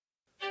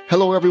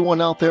Hello,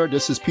 everyone out there.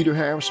 This is Peter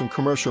Harris from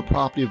Commercial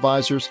Property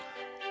Advisors,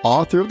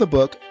 author of the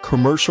book,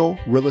 Commercial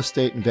Real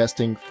Estate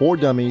Investing for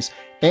Dummies,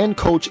 and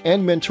coach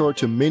and mentor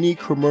to many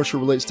commercial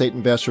real estate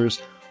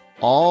investors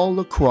all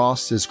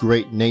across this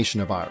great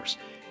nation of ours.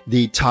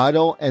 The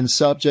title and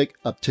subject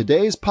of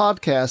today's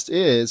podcast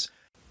is,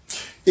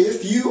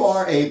 if you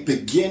are a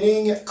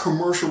beginning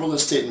commercial real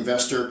estate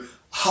investor,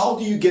 how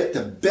do you get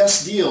the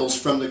best deals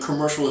from the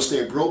commercial real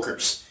estate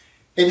brokers?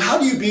 And how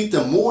do you beat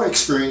the more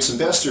experienced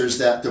investors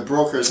that the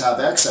brokers have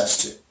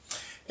access to?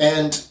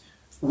 And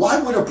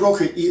why would a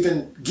broker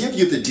even give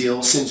you the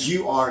deal since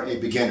you are a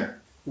beginner?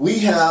 We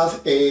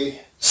have a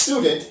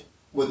student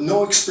with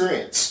no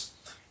experience,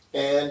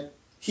 and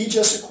he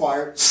just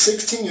acquired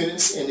 16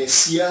 units in a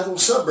Seattle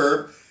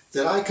suburb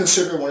that I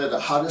consider one of the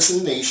hottest in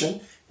the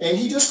nation, and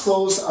he just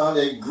closed on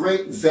a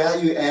great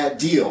value add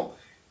deal.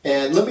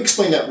 And let me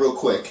explain that real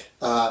quick.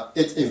 A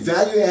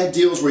value add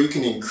deal is where you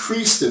can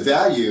increase the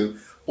value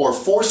or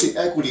force the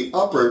equity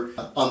upward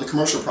on the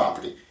commercial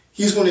property.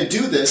 He's going to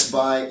do this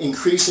by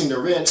increasing the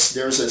rents.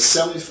 There's a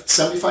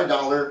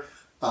 $75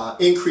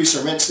 increase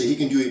in rents that he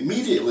can do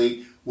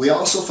immediately. We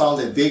also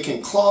found a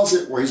vacant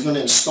closet where he's going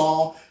to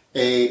install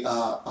a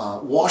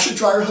washer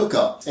dryer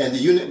hookup, and the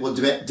unit will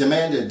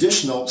demand an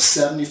additional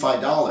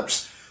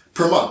 $75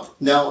 per month.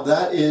 Now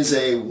that is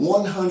a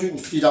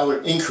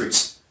 $150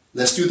 increase.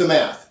 Let's do the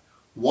math.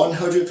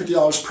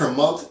 $150 per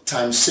month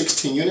times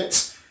 16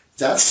 units.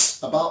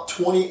 That's about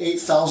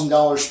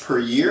 $28,000 per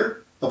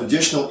year of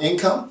additional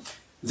income.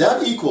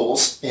 That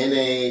equals, in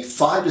a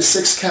 5 to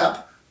 6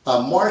 cap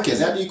market,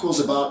 that equals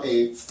about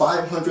a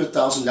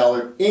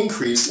 $500,000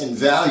 increase in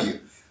value.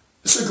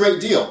 It's a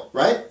great deal,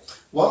 right?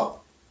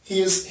 Well,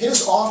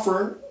 his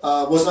offer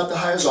was not the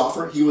highest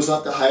offer. He was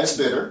not the highest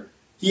bidder.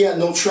 He had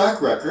no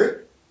track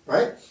record,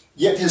 right?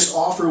 Yet his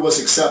offer was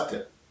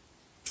accepted.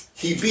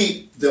 He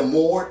beat the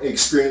more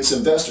experienced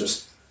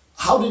investors.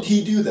 How did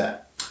he do that?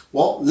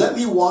 Well, let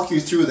me walk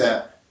you through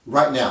that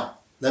right now.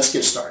 Let's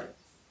get started.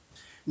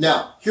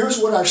 Now, here's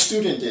what our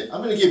student did.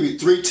 I'm going to give you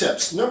 3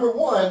 tips. Number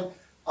 1,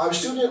 our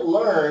student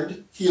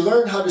learned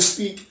how to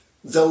speak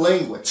the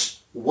language.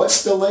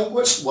 What's the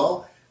language?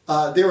 Well,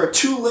 there are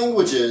 2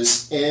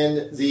 languages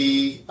in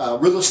the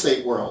real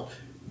estate world.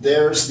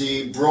 There's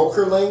the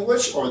broker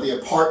language, or the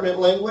apartment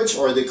language,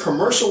 or the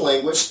commercial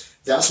language.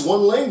 That's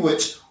one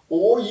language.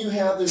 Or you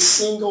have the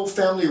single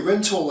family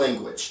rental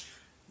language.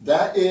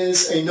 That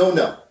is a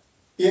no-no.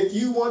 If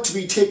you want to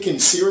be taken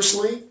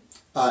seriously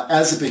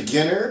as a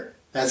beginner,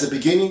 as a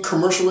beginning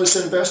commercial real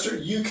estate investor,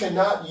 you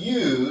cannot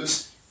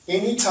use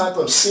any type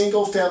of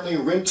single family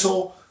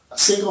rental,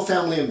 single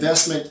family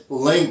investment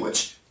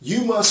language.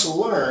 You must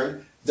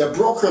learn the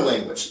broker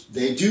language.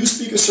 They do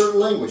speak a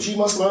certain language. You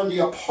must learn the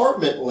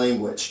apartment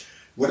language.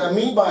 What I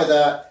mean by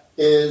that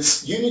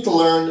is you need to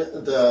learn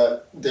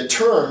the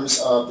terms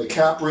of the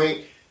cap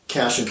rate,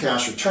 cash and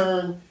cash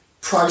return,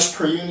 price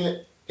per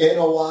unit,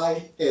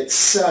 NOI,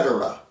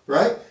 etc.,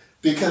 right?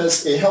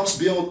 Because it helps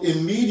build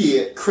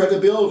immediate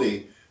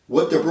credibility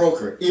with the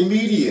broker.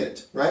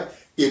 Immediate, right?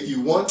 If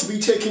you want to be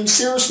taken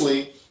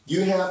seriously,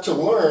 you have to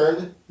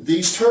learn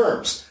these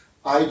terms.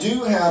 I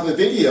do have a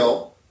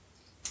video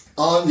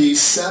on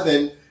these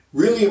 7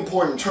 really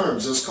important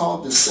terms. It's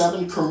called the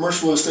 7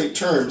 commercial real estate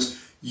terms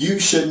you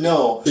should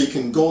know, so you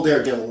can go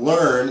there and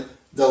learn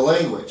the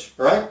language,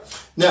 all right?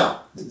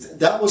 Now,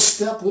 that was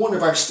step 1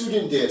 of our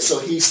student did. So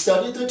he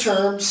studied the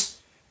terms,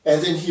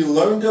 and then he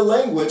learned the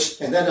language,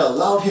 and that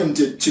allowed him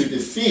to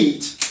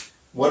defeat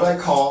what I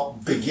call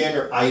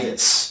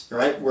beginner-itis,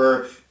 right?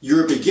 Where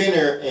you're a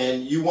beginner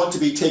and you want to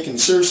be taken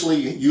seriously,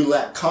 you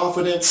lack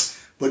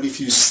confidence, but if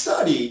you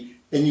study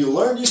and you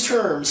learn these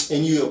terms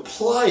and you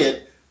apply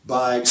it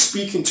by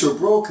speaking to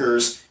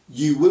brokers,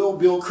 you will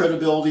build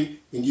credibility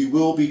and you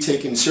will be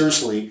taken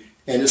seriously.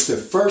 And it's the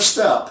first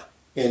step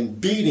in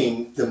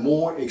beating the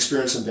more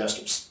experienced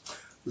investors.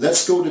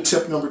 Let's go to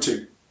tip number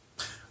 2.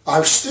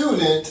 Our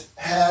student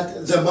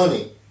had the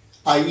money,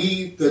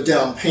 i.e. the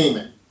down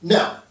payment.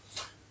 Now,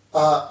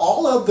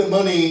 all of the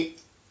money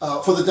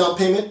for the down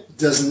payment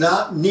does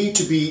not need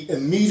to be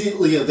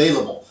immediately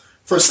available.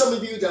 For some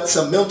of you, that's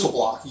a mental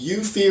block.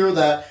 You fear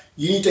that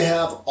you need to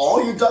have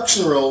all your ducks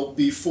in a row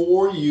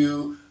before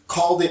you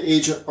call the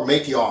agent or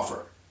make the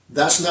offer.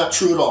 That's not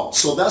true at all.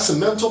 So that's a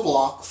mental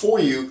block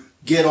for you.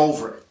 Get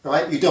over it, all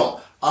right? You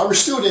don't. Our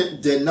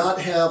student did not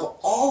have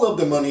all of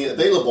the money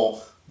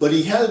available, but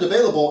he had it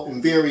available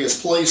in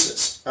various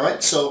places, all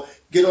right? So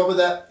get over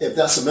that if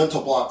that's a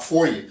mental block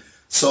for you.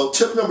 So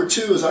tip number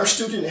 2 is our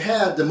student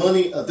had the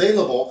money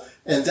available,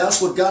 and that's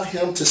what got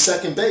him to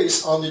second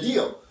base on the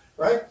deal,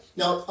 right?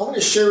 Now, I want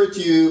to share with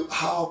you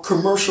how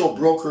commercial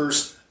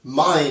brokers'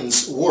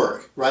 minds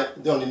work, right?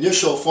 On the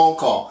initial phone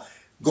call,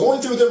 going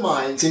through their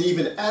minds and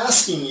even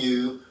asking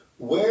you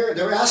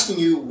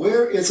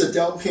where is a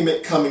down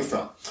payment coming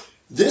from?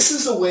 This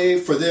is a way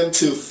for them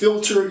to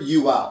filter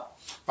you out.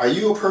 Are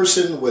you a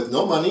person with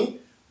no money?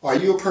 Are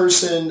you a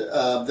person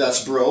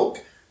that's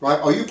broke? Right?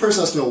 Are you a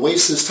person that's going to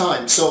waste his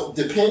time? So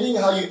depending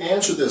how you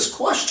answer this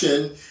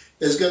question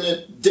is going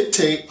to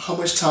dictate how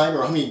much time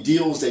or how many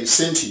deals they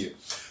send to you.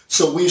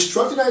 So we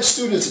instructed our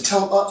students to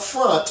tell him up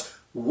front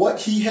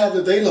what he had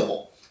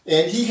available.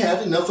 And he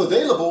had enough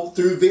available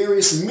through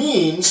various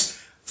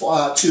means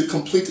to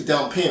complete the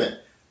down payment.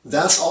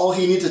 That's all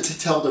he needed to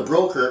tell the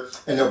broker,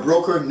 and the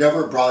broker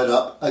never brought it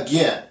up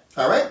again.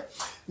 All right?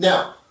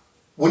 Now,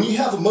 when you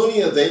have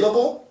money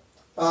available,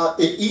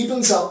 it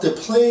evens out the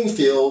playing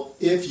field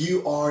if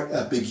you are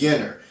a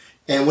beginner.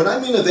 And when I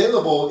mean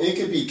available, it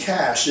could be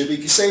cash, it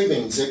could be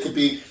savings, it could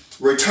be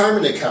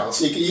retirement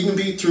accounts, it could even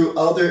be through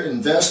other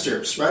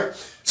investors, right?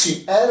 So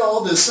you add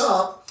all this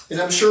up,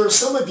 and I'm sure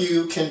some of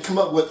you can come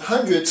up with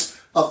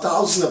hundreds of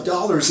thousands of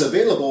dollars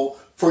available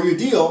for your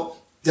deal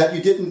that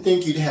you didn't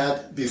think you'd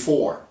had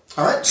before.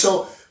 All right,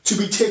 so to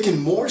be taken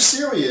more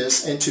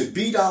serious and to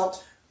beat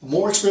out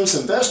more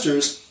experienced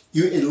investors,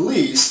 you at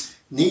least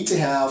need to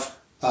have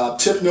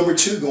tip number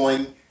 2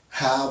 going,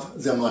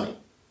 have the money.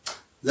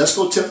 Let's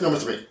go tip number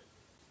 3.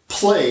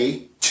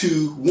 Play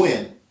to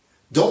win.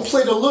 Don't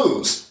play to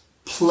lose.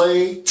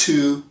 Play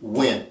to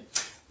win.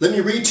 Let me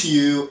read to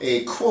you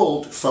a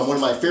quote from one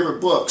of my favorite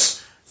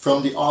books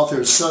from the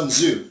author Sun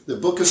Tzu. The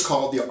book is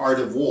called The Art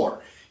of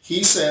War.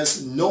 He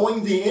says,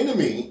 knowing the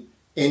enemy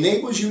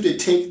enables you to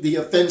take the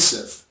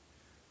offensive.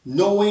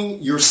 Knowing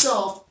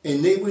yourself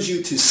enables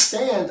you to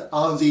stand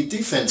on the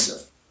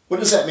defensive. What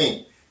does that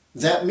mean?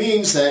 That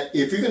means that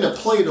if you're going to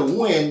play to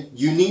win,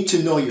 you need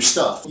to know your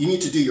stuff. You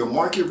need to do your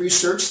market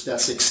research.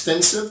 That's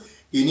extensive.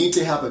 You need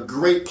to have a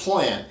great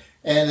plan.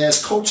 And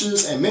as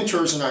coaches and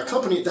mentors in our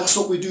company, that's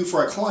what we do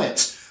for our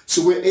clients.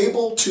 So we're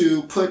able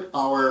to put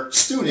our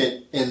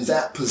student in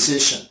that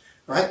position,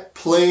 right?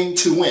 Playing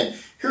to win.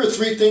 Here are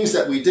 3 things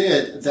that we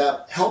did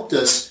that helped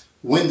us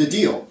win the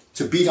deal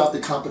to beat out the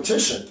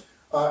competition.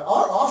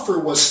 Our offer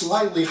was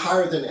slightly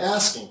higher than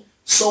asking.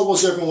 So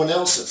was everyone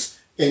else's.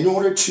 In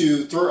order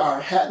to throw our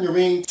hat in the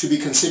ring to be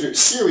considered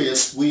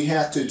serious, we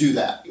had to do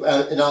that.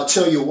 And I'll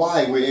tell you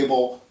why we're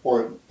able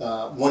or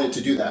wanted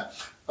to do that.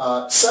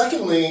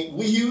 Secondly,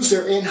 we use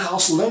their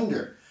in-house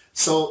lender.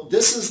 So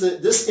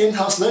this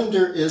in-house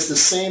lender is the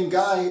same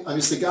guy,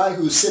 it's the guy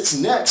who sits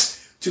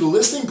next to the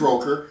listing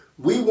broker.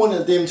 We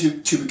wanted them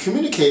to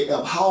communicate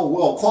of how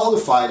well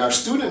qualified our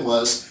student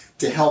was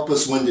to help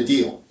us win the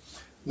deal.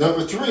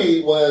 Number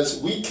 3 was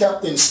we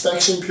kept the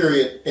inspection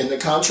period in the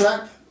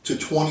contract to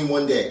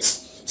 21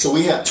 days. So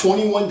we had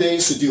 21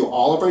 days to do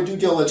all of our due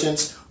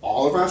diligence,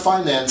 all of our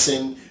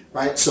financing,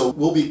 right? So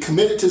we'll be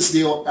committed to this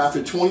deal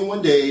after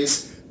 21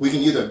 days. We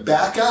can either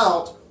back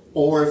out,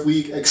 or if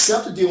we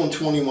accept the deal in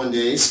 21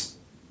 days,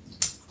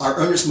 our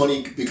earnest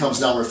money becomes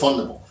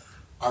non-refundable.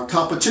 Our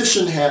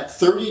competition had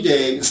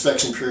 30-day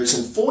inspection periods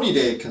and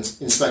 40-day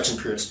inspection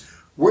periods.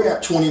 We're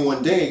at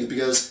 21 days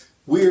because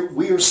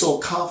we are so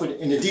confident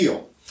in the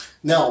deal.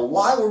 Now,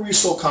 why were we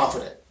so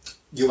confident,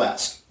 you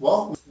ask?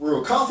 Well, we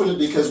were confident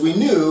because we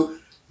knew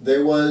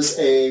there was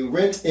a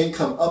rent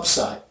income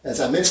upside.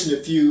 As I mentioned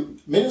a few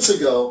minutes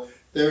ago,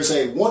 there's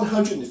a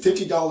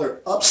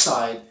 $150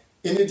 upside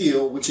in the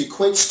deal, which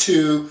equates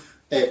to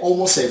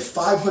almost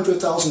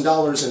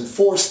 $500,000 in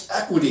forced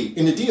equity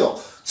in the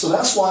deal. So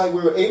that's why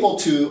we were able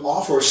to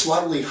offer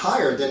slightly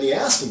higher than the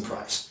asking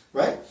price,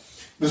 right?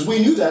 Because we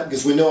knew that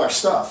because we know our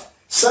stuff.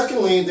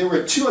 Secondly, there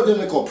were 2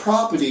 identical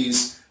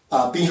properties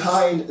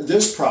behind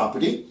this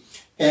property.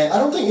 And I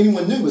don't think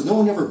anyone knew because no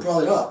one ever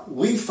brought it up.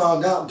 We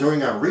found out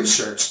during our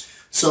research.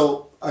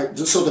 So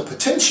the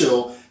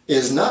potential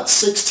is not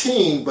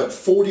 16, but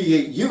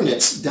 48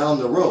 units down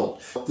the road.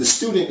 The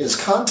student is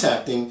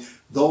contacting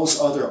those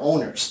other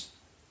owners.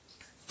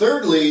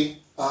 Thirdly,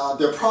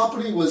 their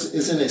property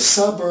is in a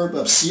suburb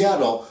of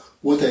Seattle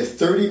with a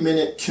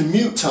 30-minute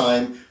commute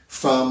time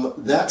from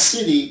that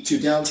city to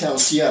downtown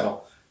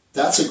Seattle.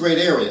 That's a great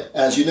area.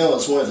 As you know,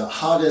 it's one of the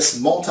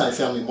hottest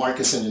multifamily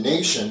markets in the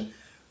nation.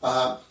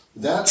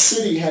 That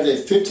city had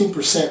a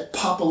 15%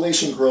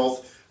 population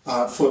growth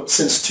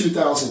since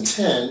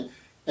 2010,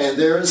 and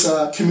there's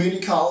a community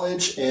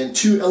college and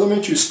 2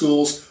 elementary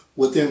schools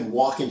within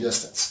walking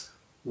distance.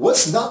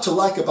 What's not to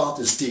like about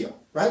this deal,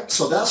 right?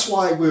 So that's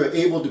why we were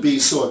able to be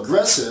so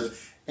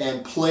aggressive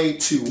and play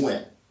to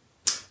win.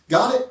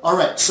 Got it? All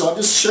right, so I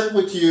just shared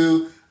with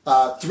you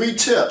 3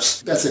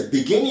 tips as a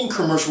beginning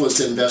commercial real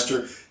estate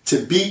investor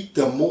to beat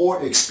the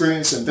more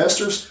experienced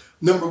investors.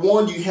 Number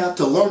 1, you have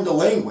to learn the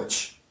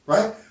language,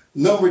 right?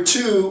 Number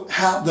 2,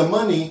 have the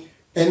money.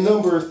 And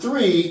number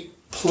 3,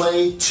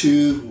 play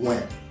to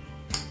win.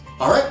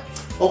 All right?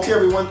 Okay,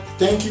 everyone.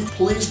 Thank you.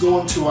 Please go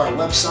onto our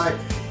website,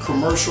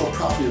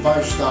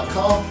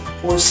 commercialpropertyadvisors.com,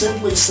 or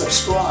simply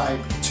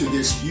subscribe to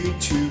this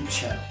YouTube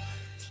channel.